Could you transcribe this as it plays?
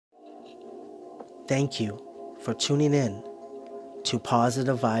Thank you for tuning in to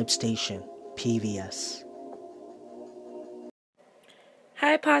Positive Vibe Station, PVS.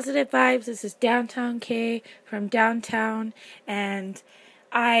 Hi, Positive Vibes. This is Downtown K from downtown, and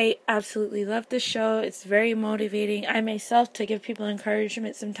I absolutely love the show. It's very motivating. I myself, to give people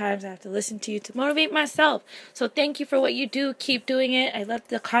encouragement, sometimes I have to listen to you to motivate myself. So thank you for what you do. Keep doing it. I love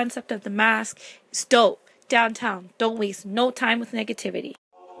the concept of the mask. It's dope. Downtown. Don't waste no time with negativity.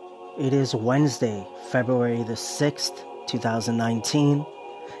 It is Wednesday, February the 6th, 2019.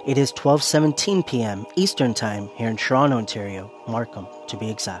 It is 12:17 p.m. Eastern Time here in Toronto, Ontario, Markham, to be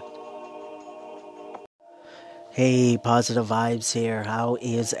exact. Hey, Positive Vibes here. How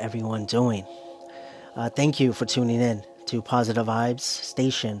is everyone doing? Thank you for tuning in to Positive Vibes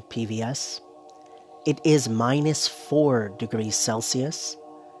Station, PVS. It is minus 4 degrees Celsius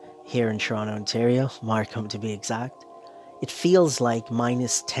here in Toronto, Ontario, Markham to be exact. It feels like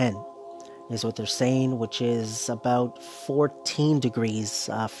minus 10 is what they're saying, which is about 14 degrees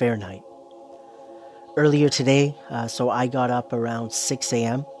Fahrenheit. Earlier today, so I got up around 6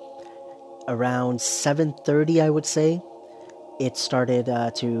 a.m. Around 7:30, I would say, it started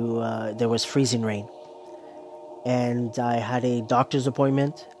there was freezing rain. And I had a doctor's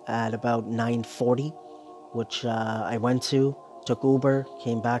appointment at about 9:40, which I went to, took Uber,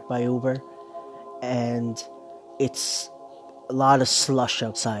 came back by Uber, and it's a lot of slush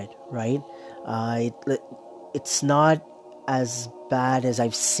outside, right? It's not as bad as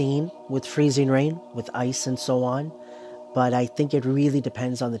I've seen with freezing rain, with ice and so on, but I think it really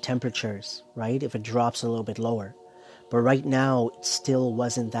depends on the temperatures, right? If it drops a little bit lower. But right now, it still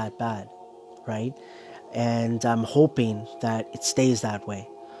wasn't that bad, right? And I'm hoping that it stays that way,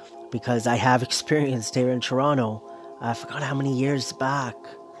 because I have experienced here in Toronto, I forgot how many years back,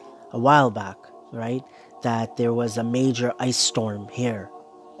 a while back, right, that there was a major ice storm here,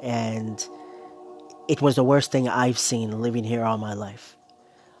 and it was the worst thing I've seen living here all my life.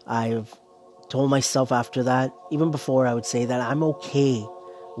 I've told myself after that, even before, I would say that I'm okay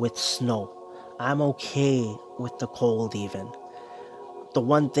with snow. I'm okay with the cold even. The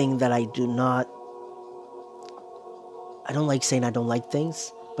one thing that I don't like saying I don't like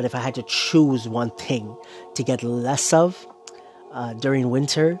things, but if I had to choose one thing to get less of during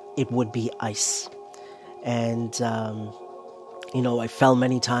winter, it would be ice. And, I fell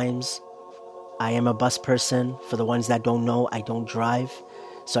many times. I am a bus person. For the ones that don't know, I don't drive.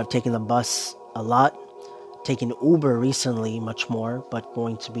 So I've taken the bus a lot. Taken Uber recently, much more, but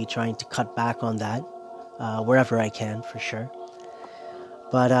going to be trying to cut back on that wherever I can, for sure.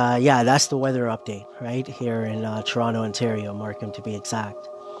 But that's the weather update, right? Here in Toronto, Ontario, Markham to be exact.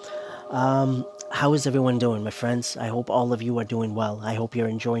 How is everyone doing, my friends? I hope all of you are doing well. I hope you're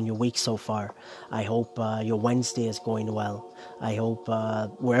enjoying your week so far. I hope your Wednesday is going well. I hope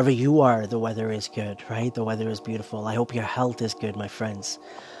wherever you are, the weather is good, right? The weather is beautiful. I hope your health is good, my friends.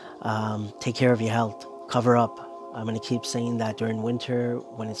 Take care of your health. Cover up. I'm going to keep saying that during winter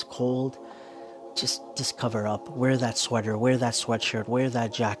when it's cold. Just cover up. Wear that sweater. Wear that sweatshirt. Wear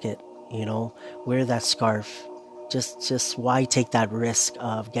that jacket. Wear that scarf. Just why take that risk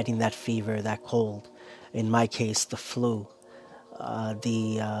of getting that fever, that cold? In my case, the flu,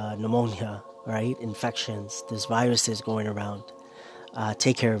 the pneumonia, right? Infections. There's viruses going around.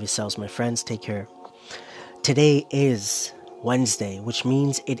 Take care of yourselves, my friends. Take care. Today is Wednesday, which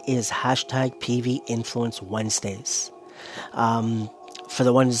means it is hashtag PV Influence Wednesdays. For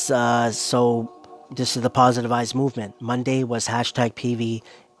the ones, so this is the Positive Eyes movement. Monday was hashtag PV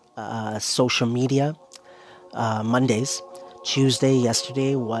social media Mondays. Tuesday,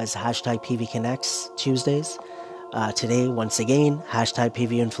 yesterday, was hashtag PV Connects Tuesdays. Today, once again, hashtag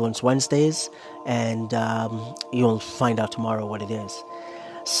PV Influence Wednesdays. And you'll find out tomorrow what it is.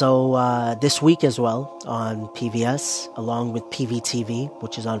 So this week as well on PVS, along with PVTV,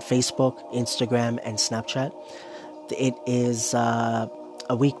 which is on Facebook, Instagram, and Snapchat. It is a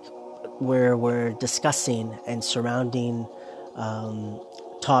week where we're discussing and surrounding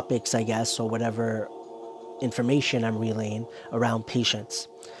topics, I guess, or whatever information I'm relaying around patience.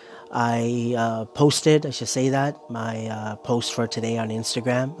 I posted, I should say that, my post for today on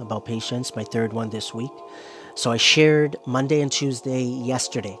Instagram about patience, my third one this week. So I shared Monday and Tuesday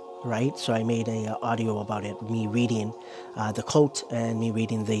yesterday, right? So I made a audio about it, me reading the quote and me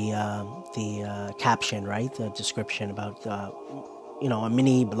reading the caption, right? The description about a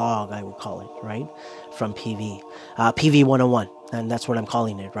mini blog, I would call it, right? From PV. PV 101, and that's what I'm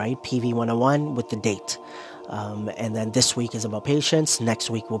calling it, right? PV 101 with the date. And then this week is about patience. Next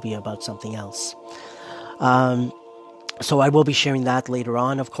week will be about something else. So I will be sharing that later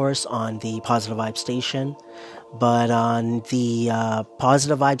on, of course, on the Positive Vibes station. But on the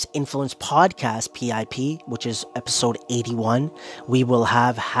Positive Vibes Influence Podcast, PIP, which is episode 81, we will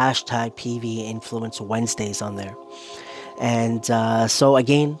have hashtag PV Influence Wednesdays on there. And so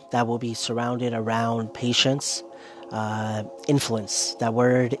again, that will be surrounded around patience, influence. That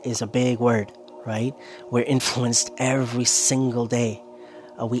word is a big word, right? We're influenced every single day.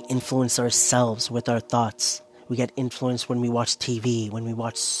 We influence ourselves with our thoughts. We get influenced when we watch TV, when we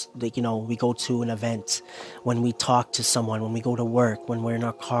watch, we go to an event, when we talk to someone, when we go to work, when we're in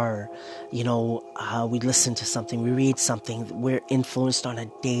our car, we listen to something, we read something. We're influenced on a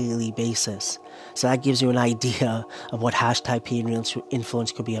daily basis. So that gives you an idea of what hashtag P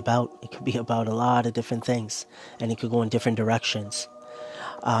influence could be about. It could be about a lot of different things, and it could go in different directions.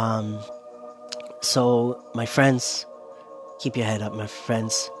 So, my friends, keep your head up, my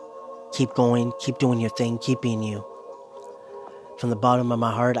friends. Keep going, keep doing your thing, keep being you. From the bottom of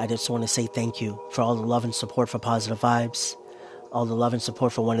my heart, I just want to say thank you for all the love and support for Positive Vibes, all the love and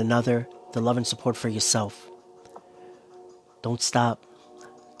support for one another, the love and support for yourself. Don't stop.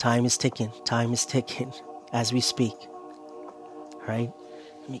 Time is ticking as we speak. All right?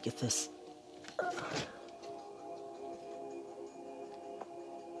 Let me get this. I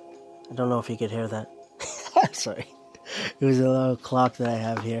don't know if you could hear that. Sorry. It was a little clock that I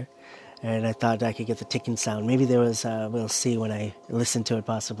have here. And I thought I could get the ticking sound. Maybe there was, we'll see when I listen to it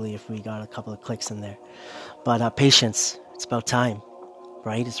possibly if we got a couple of clicks in there. But patience, it's about time,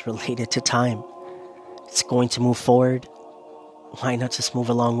 right? It's related to time. It's going to move forward. Why not just move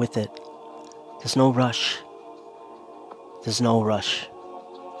along with it? There's no rush. There's no rush.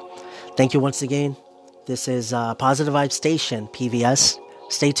 Thank you once again. This is Positive Vibe Station, PVS.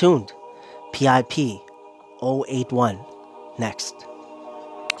 Stay tuned. PIP 081. Next.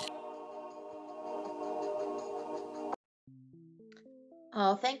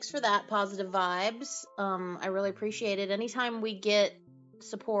 Oh, thanks for that, Positive Vibes. I really appreciate it. Anytime we get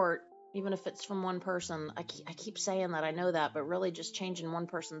support, even if it's from one person, I keep saying that, I know that, but really just changing one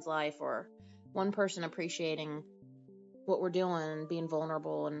person's life or one person appreciating what we're doing and being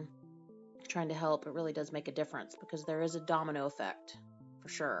vulnerable and trying to help, it really does make a difference because there is a domino effect for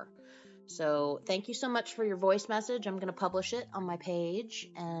sure. So thank you so much for your voice message. I'm going to publish it on my page,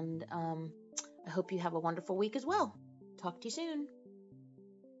 and I hope you have a wonderful week as well. Talk to you soon.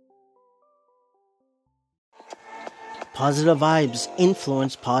 Positive Vibes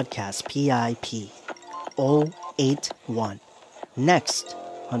Influence Podcast, PIP 081. Next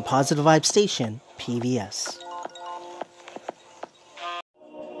on Positive Vibe Station, PVS.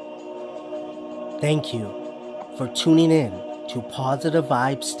 Thank you for tuning in to Positive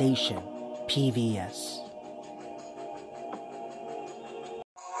Vibe Station, PVS.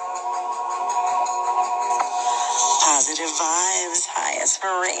 Positive Vibes. Hi, it's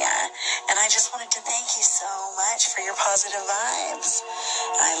Maria. And I just wanted to thank you so much for your positive vibes.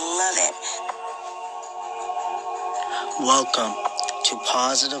 I love it. Welcome to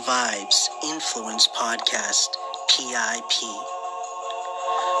Positive Vibes Influence Podcast, PIP.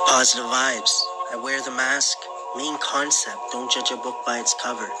 Positive Vibes. I wear the mask. Main concept, don't judge a book by its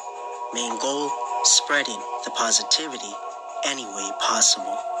cover. Main goal, spreading the positivity any way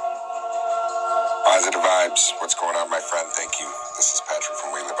possible. Positive Vibes. What's going on, my friend? Thank you. This is Patrick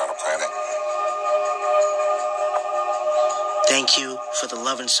from We Live on a Planet. Thank you for the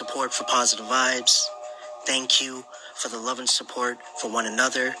love and support for Positive Vibes. Thank you for the love and support for one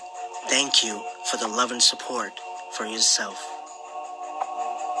another. Thank you for the love and support for yourself.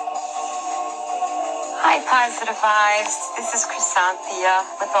 Hi, Positive Vibes. This is Chrysanthia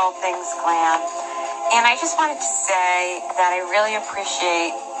with All Things Glam. And I just wanted to say that I really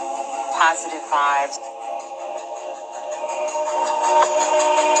appreciate Positive Vibes.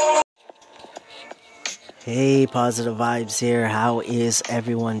 Hey, Positive Vibes here. How is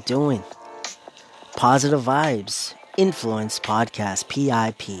everyone doing? Positive Vibes Influence Podcast,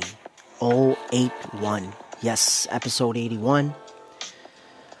 PIP 081. Yes, episode 81.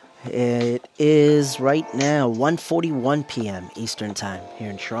 It is right now 1:41 p.m. Eastern Time here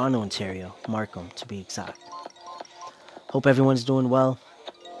in Toronto, Ontario. Markham, to be exact. Hope everyone's doing well.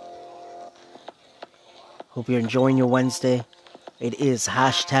 Hope you're enjoying your Wednesday. It is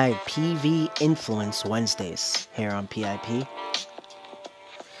hashtag PV Influence Wednesdays here on PIP.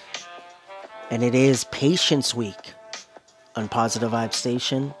 And it is Patience Week on Positive Vibe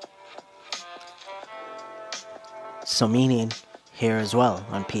Station. So meaning here as well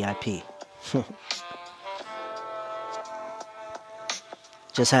on PIP.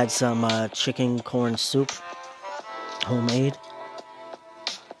 Just had some chicken corn soup, homemade.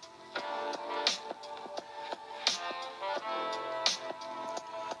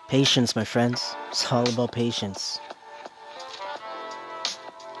 Patience, my friends. It's all about patience.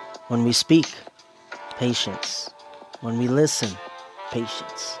 When we speak, patience. When we listen,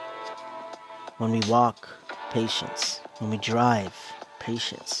 patience. When we walk, patience. When we drive,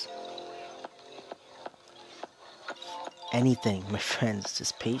 patience. Anything, my friends,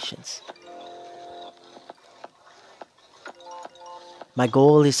 just patience. My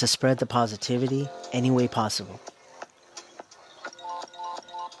goal is to spread the positivity any way possible.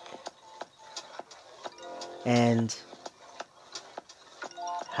 And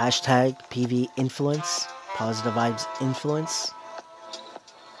hashtag PV influence, positive vibes influence.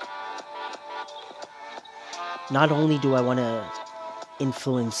 Not only do I want to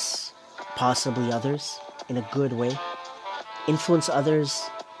influence possibly others in a good way, influence others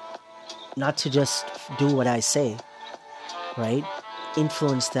not to just do what I say, right?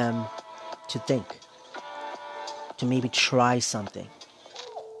 Influence them to think, to maybe try something,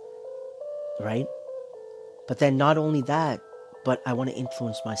 right? But then not only that, but I want to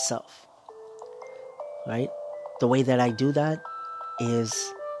influence myself, right? The way that I do that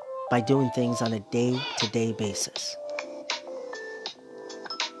is by doing things on a day-to-day basis.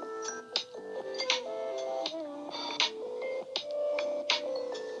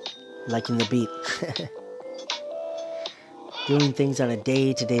 Like in the beat. Doing things on a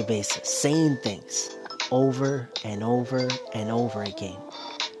day-to-day basis. Saying things over and over and over again.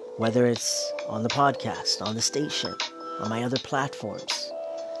 Whether it's on the podcast, on the station, on my other platforms.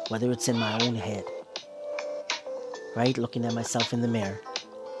 Whether it's in my own head. Right? Looking at myself in the mirror.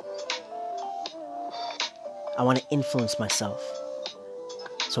 I want to influence myself.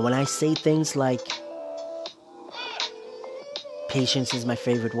 So when I say things like patience is my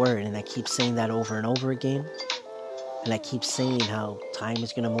favorite word, and I keep saying that over and over again, and I keep saying how time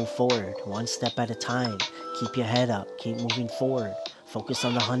is going to move forward, one step at a time, keep your head up, keep moving forward, focus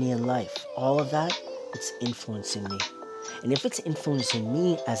on the honey in life, all of that, it's influencing me. And if it's influencing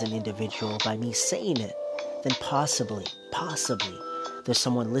me as an individual by me saying it, then possibly, there's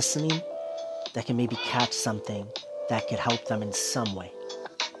someone listening that can maybe catch something that could help them in some way.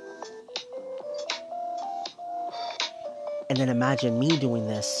 And then imagine me doing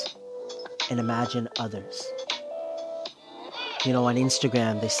this, and imagine others. You know, on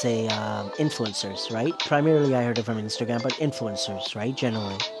Instagram, they say influencers, right? Primarily, I heard it from Instagram, but influencers, right?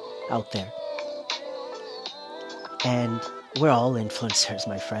 Generally, out there. And we're all influencers,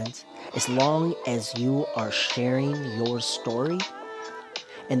 my friends. As long as you are sharing your story,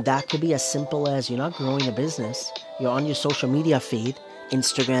 and that could be as simple as you're not growing a business, you're on your social media feed,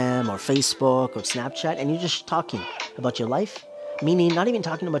 Instagram or Facebook or Snapchat, and you're just talking about your life. Meaning, not even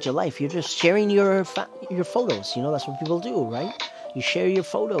talking about your life, you're just sharing your photos. You know, that's what people do, right? You share your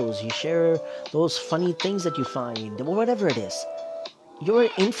photos, you share those funny things that you find, or whatever it is. You're an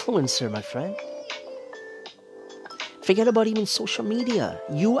influencer, my friend. Forget about even social media.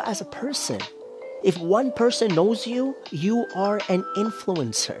 You as a person. If one person knows you, you are an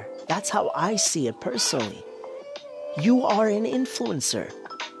influencer. That's how I see it personally. You are an influencer.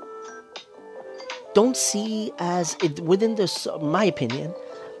 Don't see as it within this, my opinion.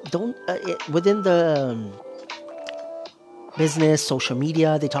 Within the business, social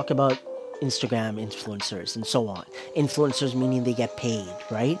media, they talk about Instagram influencers and so on. Influencers meaning they get paid,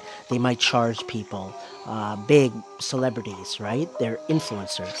 right? They might charge people, big celebrities, right? They're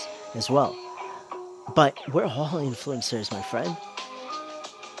influencers as well. But we're all influencers, my friend.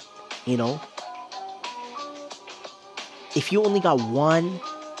 You know, if you only got one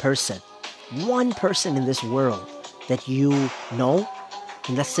person in this world that you know,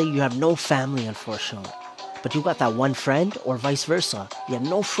 and let's say you have no family, unfortunately, but you got that one friend, or vice versa, you have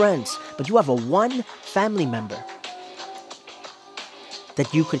no friends, but you have a one family member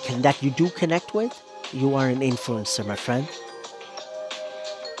that you do connect with, you are an influencer, my friend.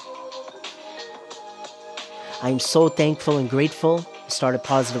 I am so thankful and grateful. I started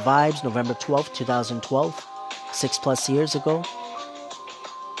Positive Vibes November 12th, 2012, 6+ years ago.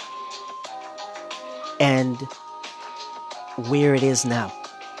 And where it is now.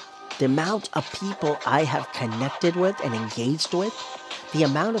 The amount of people I have connected with and engaged with, the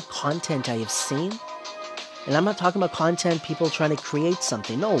amount of content I have seen, and I'm not talking about content, people trying to create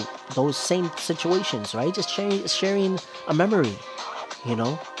something. No, those same situations, right? Just sharing a memory, you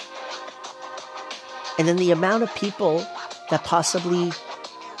know? And then the amount of people that possibly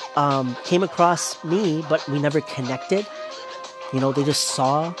came across me, but we never connected. You know, they just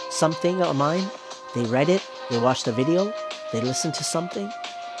saw something of mine. They read it. They watched the video. They listened to something.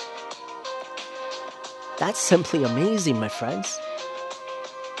 That's simply amazing, my friends.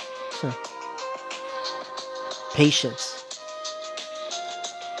 Patience.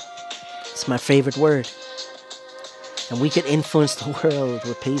 It's my favorite word. And we can influence the world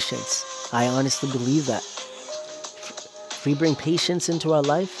with patience. I honestly believe that. If we bring patience into our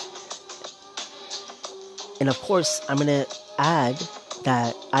life, and of course, I'm going to add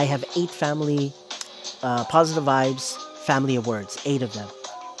that I have 8 family, positive vibes, family of words, 8 of them.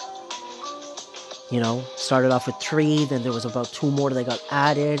 You know, started off with 3, then there was about 2 more that got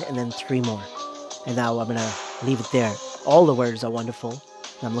added, and then 3 more. And now I'm going to leave it there. All the words are wonderful.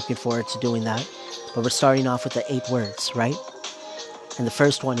 And I'm looking forward to doing that. But we're starting off with the 8 words, right? And the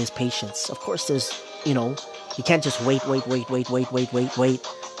first one is patience. Of course, there's, you know, you can't just wait,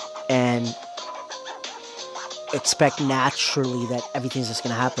 and expect naturally that everything's just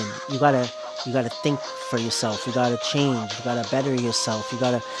going to happen. You gotta think for yourself. You gotta change. You gotta better yourself. You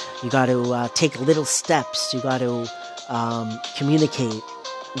gotta take little steps. You gotta communicate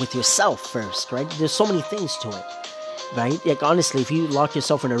with yourself first, right? There's so many things to it, right? Like, honestly, if you lock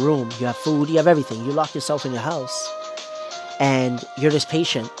yourself in a room, you have food, you have everything. You lock yourself in your house, and you're just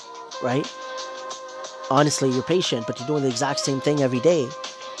patient, right? Honestly, you're patient, but you're doing the exact same thing every day,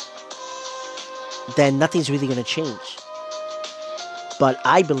 then nothing's really going to change. But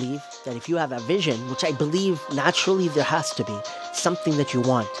I believe that if you have a vision, which I believe naturally there has to be, something that you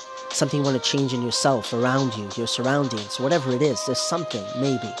want, something you want to change in yourself, around you, your surroundings, whatever it is, there's something,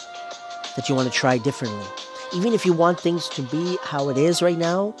 maybe, that you want to try differently. Even if you want things to be how it is right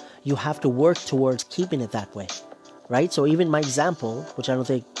now, you have to work towards keeping it that way, right? So even my example, which I don't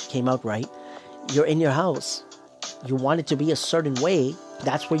think came out right, you're in your house, you want it to be a certain way,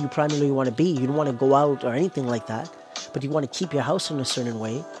 that's where you primarily want to be. You don't want to go out or anything like that, but you want to keep your house in a certain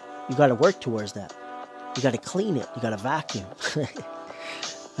way. You got to work towards that. You got to clean it. You got to vacuum.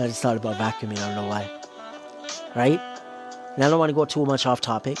 I just thought about vacuuming. I don't know why. Right? And I don't want to go too much off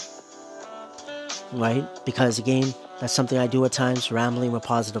topic. Right? Because again, that's something I do at times, rambling with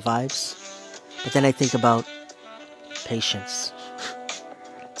positive vibes. But then I think about patience.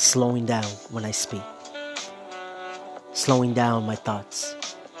 Slowing down when I speak. Slowing down my thoughts.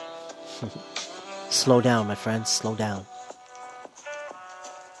 Slow down, my friends. Slow down.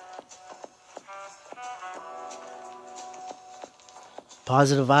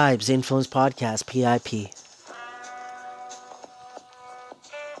 Positive Vibes Influence Podcast, PIP.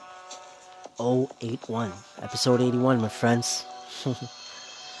 081. Episode 81, my friends.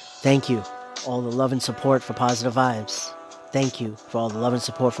 Thank you. All the love and support for Positive Vibes. Thank you for all the love and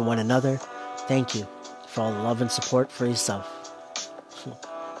support for one another. Thank you for all the love and support for yourself.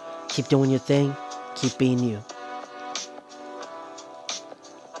 Keep doing your thing. Keep being you.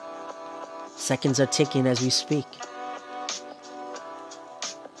 Seconds are ticking as we speak.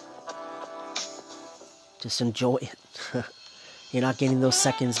 Just enjoy it. You're not getting those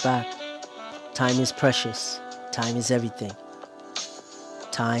seconds back. Time is precious. Time is everything.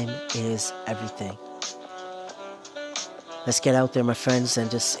 Time is everything. Let's get out there, my friends, and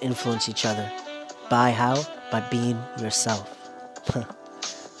just influence each other. By how? By being yourself.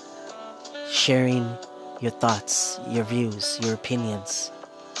 Sharing your thoughts, your views, your opinions.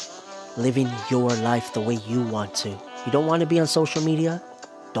 Living your life the way you want to. You don't want to be on social media?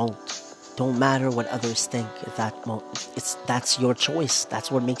 Don't matter what others think. If that's your choice. That's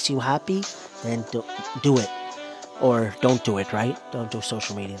what makes you happy. Then do it. Or don't do it, right? Don't do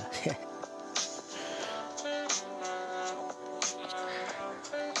social media.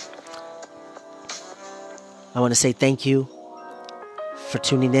 I want to say thank you for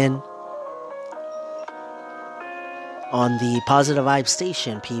tuning in on the Positive Vibes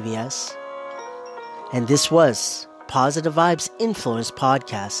station, PVS. And this was Positive Vibes Influence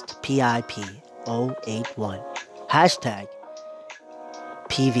Podcast, PIP 081. Hashtag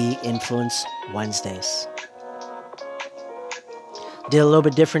PV Influence Wednesdays. Did a little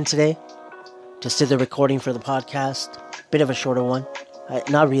bit different today. Just did the recording for the podcast. Bit of a shorter one.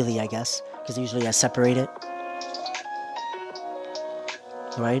 Not really, I guess, because usually I separate it.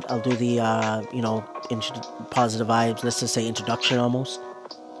 Right? I'll do the, Positive Vibes, let's just say introduction almost.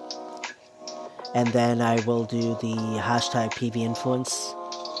 And then I will do the hashtag PV Influence,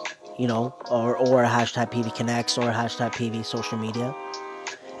 or hashtag PV Connects, or hashtag PV Social Media.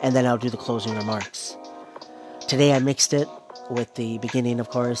 And then I'll do the closing remarks. Today I mixed it with the beginning, of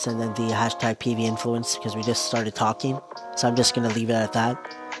course, and then the hashtag PV Influence, because we just started talking. So I'm just going to leave it at that.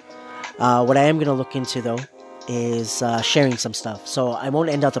 What I am going to look into, though, is sharing some stuff. So I won't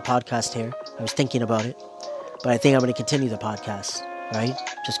end out the podcast here. I was thinking about it. But I think I'm going to continue the podcast, right?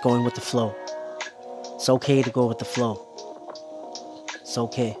 Just going with the flow. It's okay to go with the flow. It's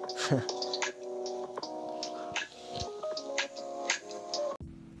okay.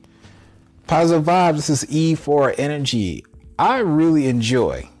 Positive Vibes, this is E4 Energy. I really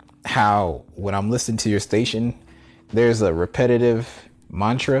enjoy how when I'm listening to your station, there's a repetitive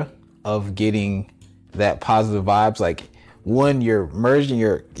mantra of getting that positive vibes. Like, one, you're merging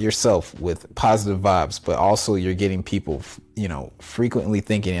yourself with positive vibes, but also you're getting people, frequently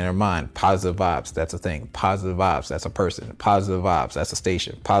thinking in their mind, positive vibes, that's a thing. Positive vibes, that's a person. Positive vibes, that's a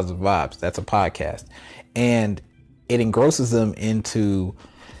station. Positive vibes, that's a podcast. And it engrosses them into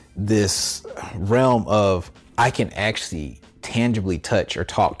this realm of, I can actually tangibly touch or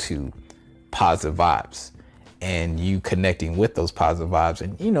talk to positive vibes, and you connecting with those positive vibes,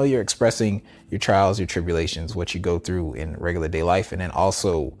 and you're expressing your trials, your tribulations, what you go through in regular day life, and then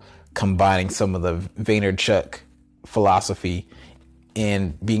also combining some of the Vaynerchuk philosophy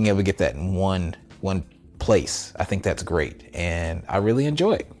and being able to get that in one place. I think that's great, and I really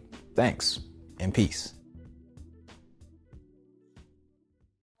enjoy it. Thanks, and peace.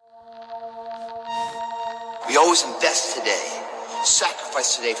 We always invest today,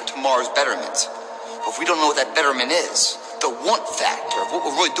 sacrifice today for tomorrow's betterment. But if we don't know what that betterment is, the want factor of what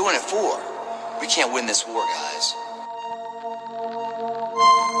we're really doing it for, we can't win this war, guys.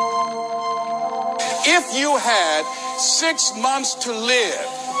 If you had 6 months to live,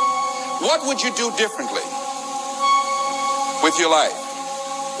 what would you do differently with your life?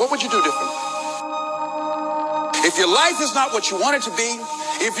 What would you do differently? If your life is not what you want it to be,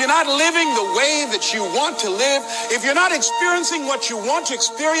 if you're not living the way that you want to live, if you're not experiencing what you want to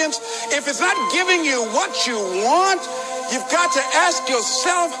experience, if it's not giving you what you want, you've got to ask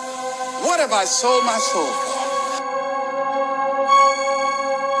yourself, what have I sold my soul for?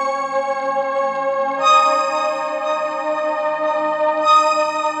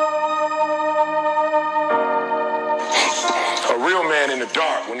 A real man in the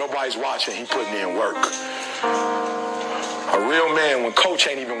dark, when nobody's watching, he putting in work. A real man, when coach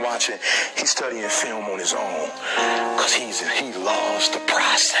ain't even watching, he's studying film on his own, because he loves the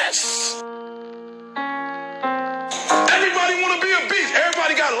process. Everybody want to be a beast.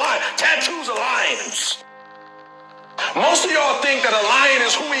 Everybody got a lion. Tattoos of lions. Most of y'all think that a lion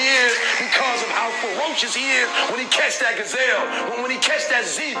is who he is because of how ferocious he is when he catch that gazelle, when he catch that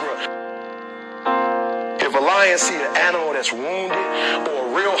zebra. If a lion see an animal that's wounded, or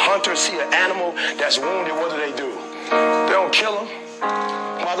a real hunter see an animal that's wounded, what do? They don't kill him.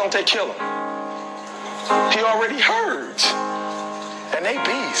 Why don't they kill him? He already hurt. And they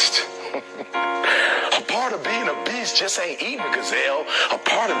beast. A part of being a beast just ain't eating a gazelle. A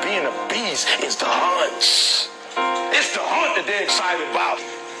part of being a beast is the hunts. It's the hunt that they're excited about.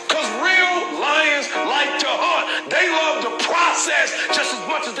 Because real lions like to hunt. They love the process just as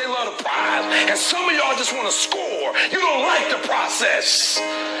much as they love the prize. And some of y'all just want to score. You don't like the process.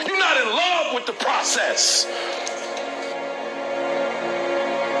 You're not in love with the process.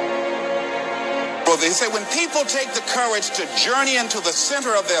 Well, they say when people take the courage to journey into the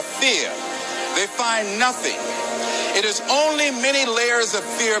center of their fear, they find nothing. It is only many layers of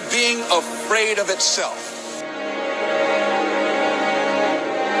fear being afraid of itself.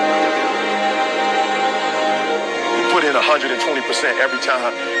 Put in 120% every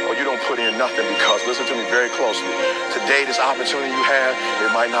time, or you don't put in nothing, because, listen to me very closely, today this opportunity you have,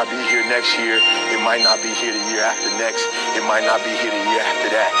 it might not be here next year, it might not be here the year after next, it might not be here the year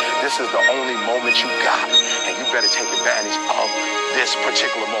after that. This is the only moment you got, and you better take advantage of this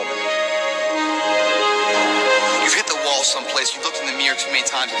particular moment. You've hit the wall someplace, you've looked in the mirror too many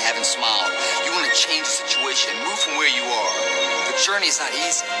times and haven't smiled. You want to change the situation, move from where you are. The journey is not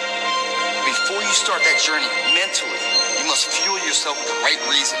easy. Before you start that journey mentally, you must fuel yourself with the right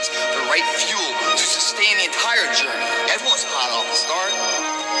reasons, the right fuel to sustain the entire journey. Everyone's hot off the start.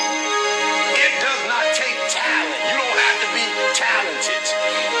 It does not take talent. You don't have to be talented,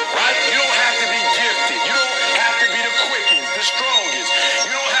 right? You don't have to be gifted. You don't have to be the quickest, the strongest.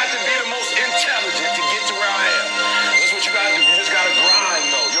 You don't have to be the most intelligent to get to where I am. That's what you gotta do. You just gotta grind,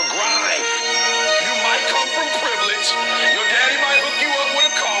 though. Your grind. You might come from privilege. Your daddy might hook you up with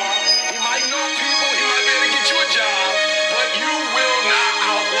a car. He might know people. He might be able to get you a job. But you will not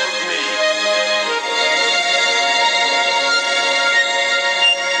outwork me.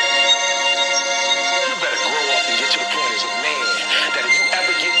 You better grow up and get to the point as a man that if you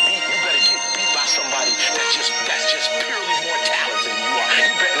ever get beat, you better get beat by somebody that's just purely more talented than you are.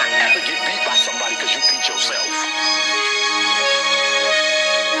 You better not ever get beat by somebody because you beat yourself.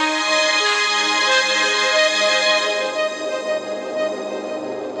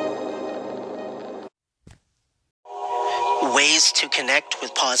 Ways to connect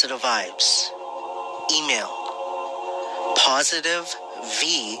with Positive Vibes. Email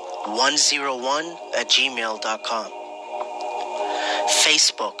positivev101@gmail.com.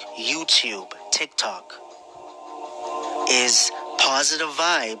 Facebook, YouTube, TikTok is Positive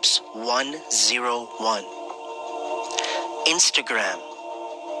Vibes 101. Instagram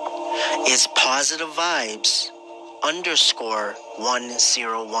is Positive Vibes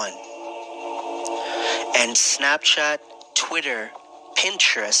 _101. And Snapchat, Twitter,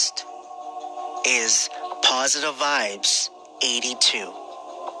 Pinterest is Positive Vibes 82.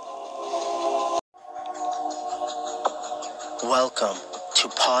 Welcome to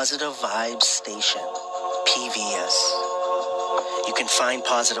Positive Vibes Station, PVS. You can find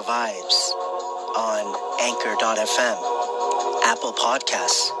Positive Vibes on Anchor.fm, Apple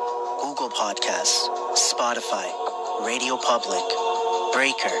Podcasts, Google Podcasts, Spotify, Radio Public,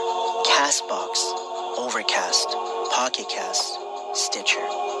 Breaker, Castbox, Overcast, Pocket Cast, Stitcher.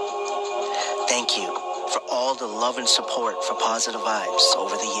 Thank you for all the love and support for Positive Vibes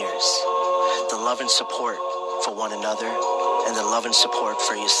over the years. The love and support for one another and the love and support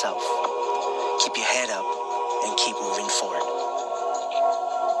for yourself. Keep your head up and keep moving forward.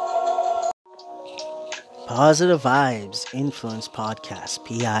 Positive Vibes Influence Podcast,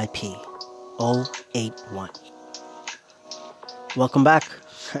 PIP 081. Welcome back.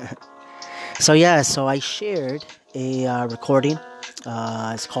 So I shared a recording.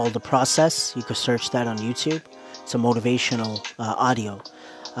 It's called The Process. You could search that on YouTube. It's a motivational audio.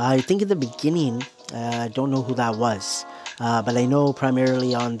 I think in the beginning, I don't know who that was, but I know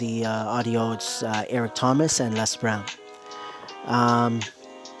primarily on the audio it's Eric Thomas and Les Brown.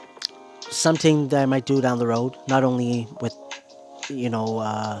 Something that I might do down the road, not only with,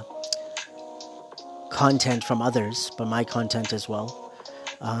 content from others, but my content as well,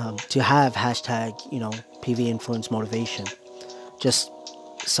 to have hashtag, PV Influence Motivation, just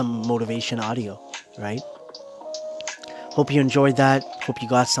some motivation audio, right? Hope you enjoyed that. Hope you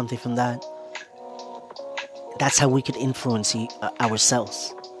got something from that. That's how we could influence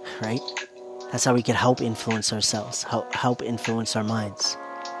ourselves, right? That's how we could help influence ourselves, help influence our minds,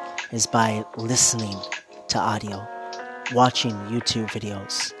 is by listening to audio, watching YouTube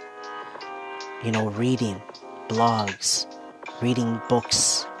videos, reading blogs, reading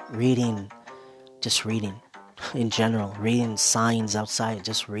books, reading in general, reading signs outside,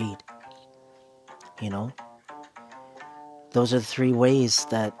 just read, Those are the three ways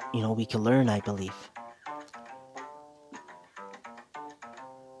that, we can learn, I believe.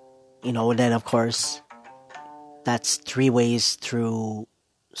 And then, of course, that's three ways through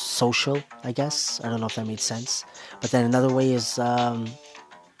social, I guess. I don't know if that made sense. But then another way is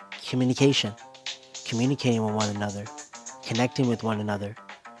communication. Communicating with one another. Connecting with one another.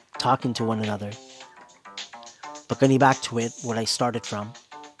 Talking to one another. But getting back to it, what I started from,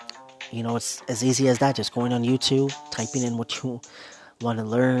 it's as easy as that. Just going on YouTube, typing in what you want to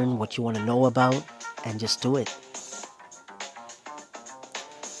learn, what you want to know about, and just do it.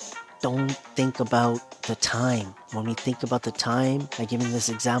 Don't think about the time. When we think about the time, I given this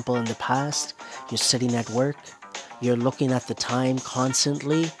example in the past, you're sitting at work, you're looking at the time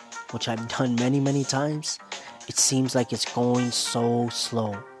constantly, which I've done many, many times. It seems like it's going so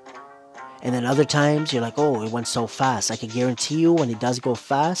slow. And then other times, you're like, oh, it went so fast. I can guarantee you when it does go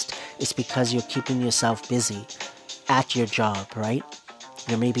fast, it's because you're keeping yourself busy at your job, right?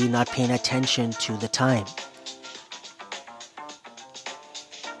 You're maybe not paying attention to the time.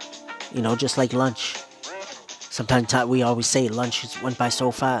 Just like lunch. Sometimes we always say lunch went by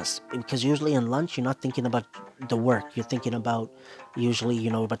so fast. Because usually in lunch, you're not thinking about the work. You're thinking about, usually,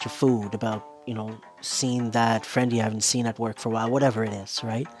 about your food, about, seeing that friend you haven't seen at work for a while, whatever it is,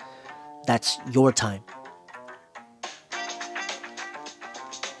 right? That's your time.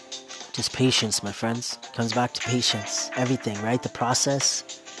 Just patience, my friends. Comes back to patience. Everything, right? The process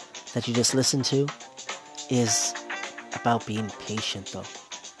that you just listened to is about being patient, though.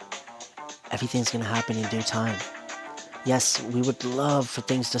 Everything's going to happen in due time. Yes, we would love for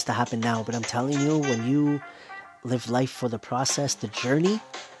things just to happen now, but I'm telling you, when you live life for the process, the journey,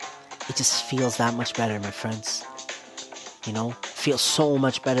 it just feels that much better, my friends. Feels so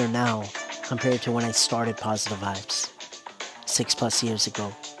much better now compared to when I started Positive Vibes 6+ years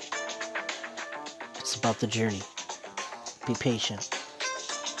ago. It's about the journey. Be patient.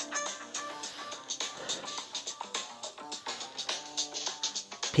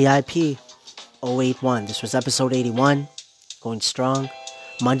 PIP 081. This was episode 81. Going strong.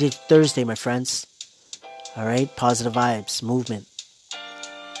 Monday to Thursday, my friends. Alright, Positive Vibes, movement.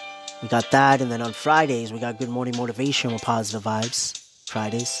 We got that, and then on Fridays, we got Good Morning Motivation with Positive Vibes.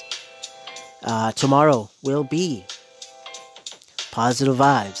 Fridays. Tomorrow will be Positive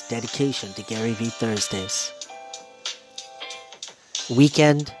Vibes, dedication to Gary V Thursdays.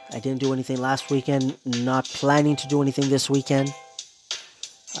 Weekend, I didn't do anything last weekend. Not planning to do anything this weekend.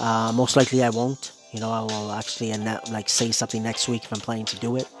 Most likely I won't. I will actually say something next week if I'm planning to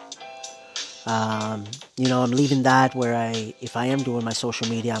do it. I'm leaving that where if I am doing my social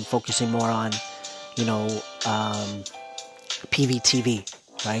media, I'm focusing more on, PVTV,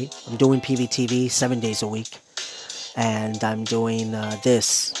 right? I'm doing PVTV 7 days a week, and I'm doing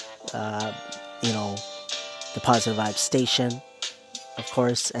this, the Positive Vibes Station, of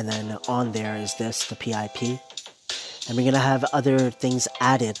course, and then on there is this, the PIP, and we're going to have other things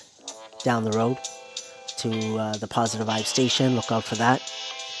added down the road to the Positive Vibes Station. Look out for that.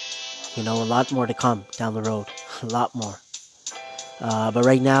 A lot more to come down the road. A lot more. But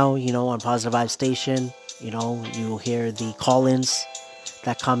right now, on Positive Vibes Station, you hear the call-ins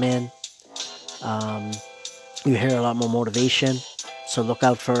that come in. You hear a lot more motivation. So look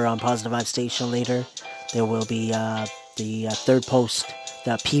out for on Positive Vibes Station later. There will be the third post,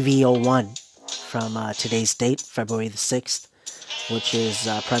 the PV01 from today's date, February the 6th, which is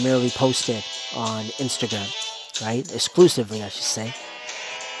primarily posted on Instagram, right? Exclusively, I should say.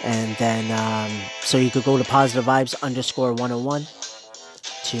 And then, so you could go to Positive Vibes _101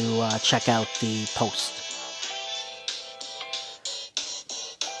 to check out the post.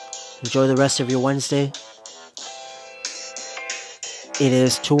 Enjoy the rest of your Wednesday. It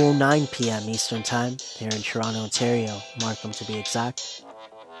is 2:09 p.m. Eastern Time here in Toronto, Ontario. Markham to be exact.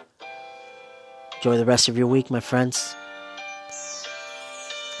 Enjoy the rest of your week, my friends.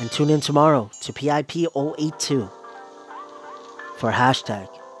 And tune in tomorrow to PIP 082 for hashtag.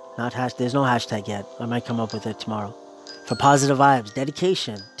 There's no hashtag yet. I might come up with it tomorrow. For Positive Vibes,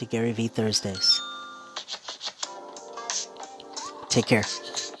 dedication to Gary V Thursdays. Take care.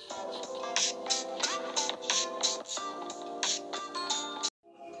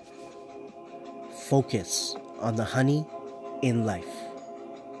 Focus on the honey in life.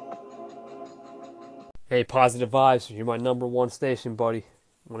 Hey, Positive Vibes, you're my number one station, buddy,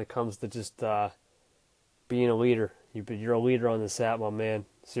 when it comes to just being a leader. You're a leader on this app, my man.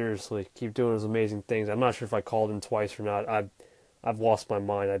 Seriously, keep doing those amazing things. I'm not sure if I called in twice or not. I've lost my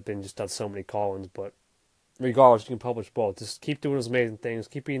mind. I've been just done so many call-ins, but regardless, you can publish both. Just keep doing those amazing things.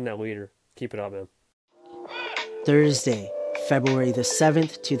 Keep being that leader. Keep it up, man. Thursday, February the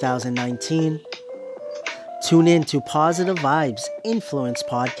 7th, 2019. Tune in to Positive Vibes Influence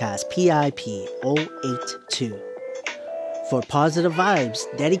Podcast, PIP 082. For Positive Vibes,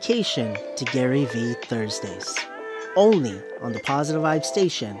 dedication to Gary V Thursdays. Only on the Positive Vibes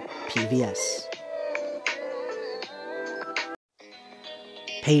Station, PVS.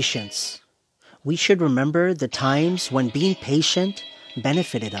 Patience. We should remember the times when being patient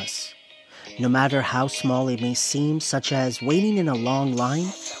benefited us. No matter how small it may seem, such as waiting in a long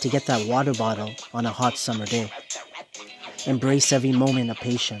line to get that water bottle on a hot summer day. Embrace every moment of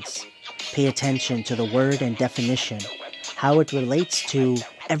patience. Pay attention to the word and definition, how it relates to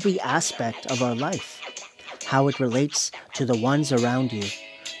every aspect of our life, how it relates to the ones around you,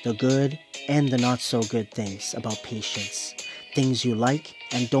 the good and the not so good things about patience, things you like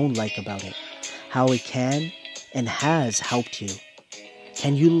and don't like about it, how it can and has helped you.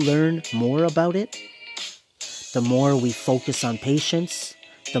 Can you learn more about it? The more we focus on patience,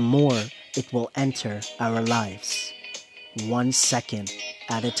 the more it will enter our lives, 1 second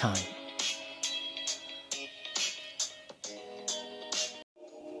at a time.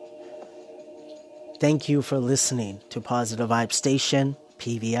 Thank you for listening to Positive Vibe Station,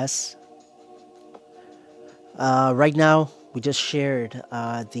 PVS. Right now, we just shared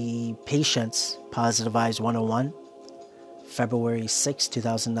the Patience Positive Vibes 101, February 6,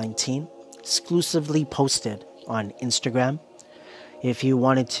 2019, exclusively posted on Instagram. If you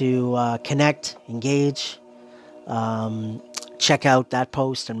wanted to connect, engage, check out that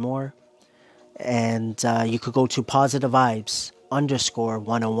post and more. And you could go to Positive Vibes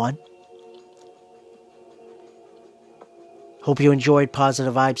 _101. Hope you enjoyed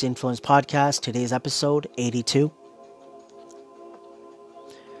Positive Vibes Influence Podcast. Today's episode, 82.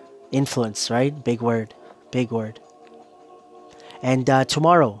 Influence, right? Big word. Big word. And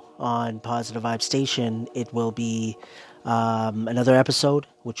tomorrow on Positive Vibes Station, it will be another episode,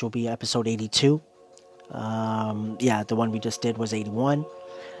 which will be episode 82. The one we just did was 81.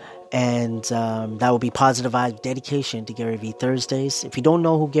 And that will be Positive Vibes dedication to Gary V Thursdays. If you don't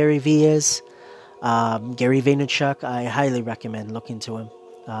know who Gary V is, Gary Vaynerchuk, I highly recommend looking into him.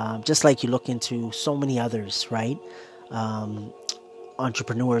 Just like you look into so many others, right?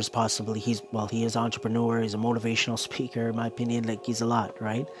 Entrepreneurs, possibly. He is an entrepreneur. He's a motivational speaker, in my opinion. Like, he's a lot,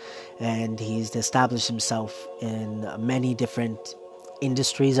 right? And he's established himself in many different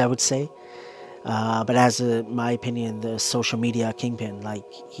industries, I would say. But as my opinion, the social media kingpin, like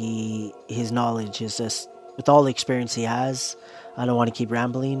his knowledge is just with all the experience he has, I don't want to keep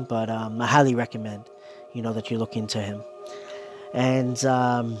rambling, but I highly recommend, that you look into him. And,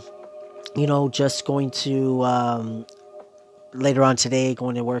 just going to, later on today,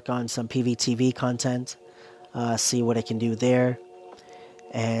 going to work on some PVTV content, see what I can do there.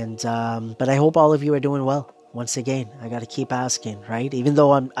 And, but I hope all of you are doing well. Once again, I got to keep asking, right? Even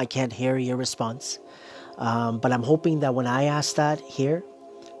though I can't hear your response. But I'm hoping that when I ask that here,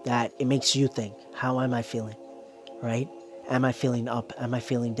 that it makes you think, how am I feeling, right? Am I feeling up? Am I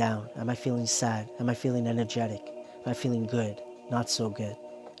feeling down? Am I feeling sad? Am I feeling energetic? Am I feeling good? Not so good,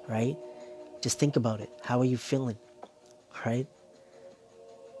 right? Just think about it. How are you feeling, right?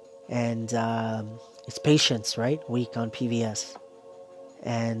 And it's patience, right? Week on PVS.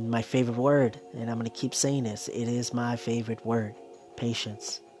 And my favorite word, and I'm going to keep saying this, it is my favorite word,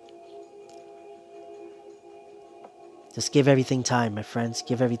 patience. Just give everything time, my friends.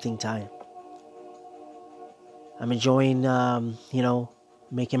 Give everything time. I'm enjoying,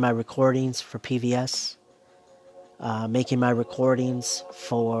 making my recordings for PVS, making my recordings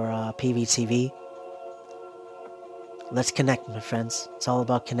for PVTV. Let's connect, my friends. It's all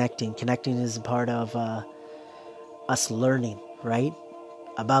about connecting. Connecting is a part of us learning, right?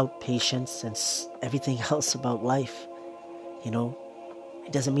 About patience and everything else about life.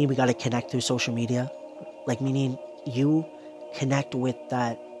 It doesn't mean we got to connect through social media. Like, meaning you connect with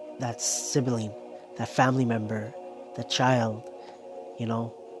that sibling, that family member, that child,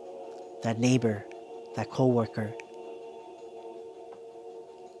 that neighbor, that coworker,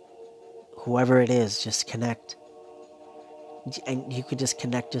 whoever it is, just connect. And you could just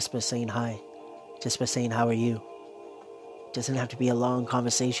connect just by saying hi, just by saying how are you. It doesn't have to be a long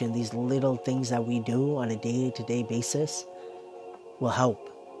conversation. These little things that we do on a day-to-day basis will help,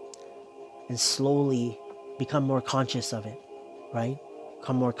 and slowly become more conscious of it, right?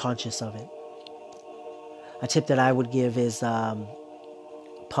 Become more conscious of it. A tip that I would give is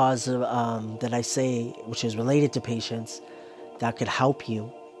positive, that I say, which is related to patience, that could help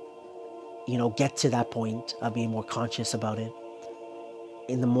you, get to that point of being more conscious about it.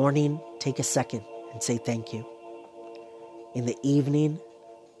 In the morning, take a second and say thank you. In the evening,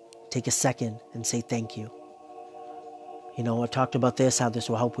 take a second and say thank you. I talked about this, how this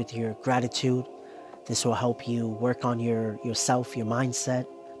will help with your gratitude. This will help you work on yourself, your mindset,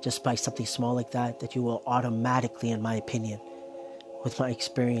 just by something small like that you will automatically, in my opinion, with my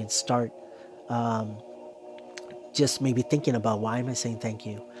experience, start just maybe thinking about, why am I saying thank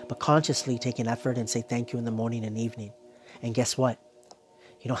you? But consciously take an effort and say thank you in the morning and evening. And guess what?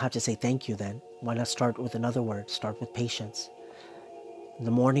 You don't have to say thank you then. Why not start with another word? Start with patience. In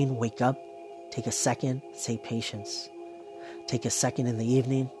the morning, wake up, take a second, say patience. Take a second in the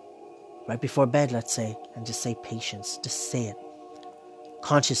evening, right before bed, let's say, and just say patience. Just say it.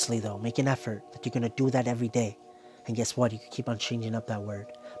 Consciously, though, make an effort that you're going to do that every day. And guess what? You can keep on changing up that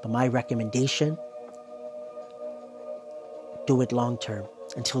word. But my recommendation, do it long term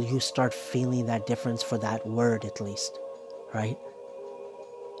until you start feeling that difference for that word at least, right?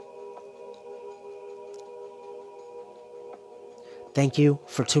 Thank you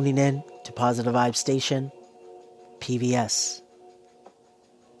for tuning in to Positive Vibe Station, PVS.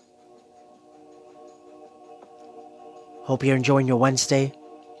 Hope you're enjoying your Wednesday.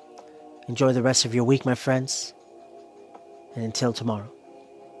 Enjoy the rest of your week, my friends. And until tomorrow.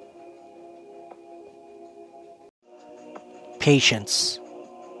 Patience.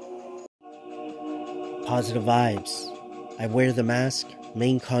 Positive vibes. I wear the mask.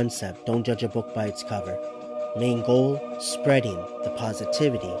 Main concept, don't judge a book by its cover. Main goal, spreading the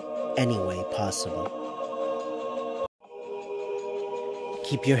positivity any way possible.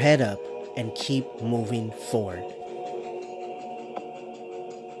 Keep your head up and keep moving forward.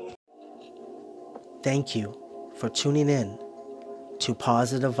 Thank you for tuning in to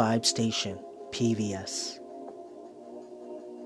Positive Vibe Station, PVS.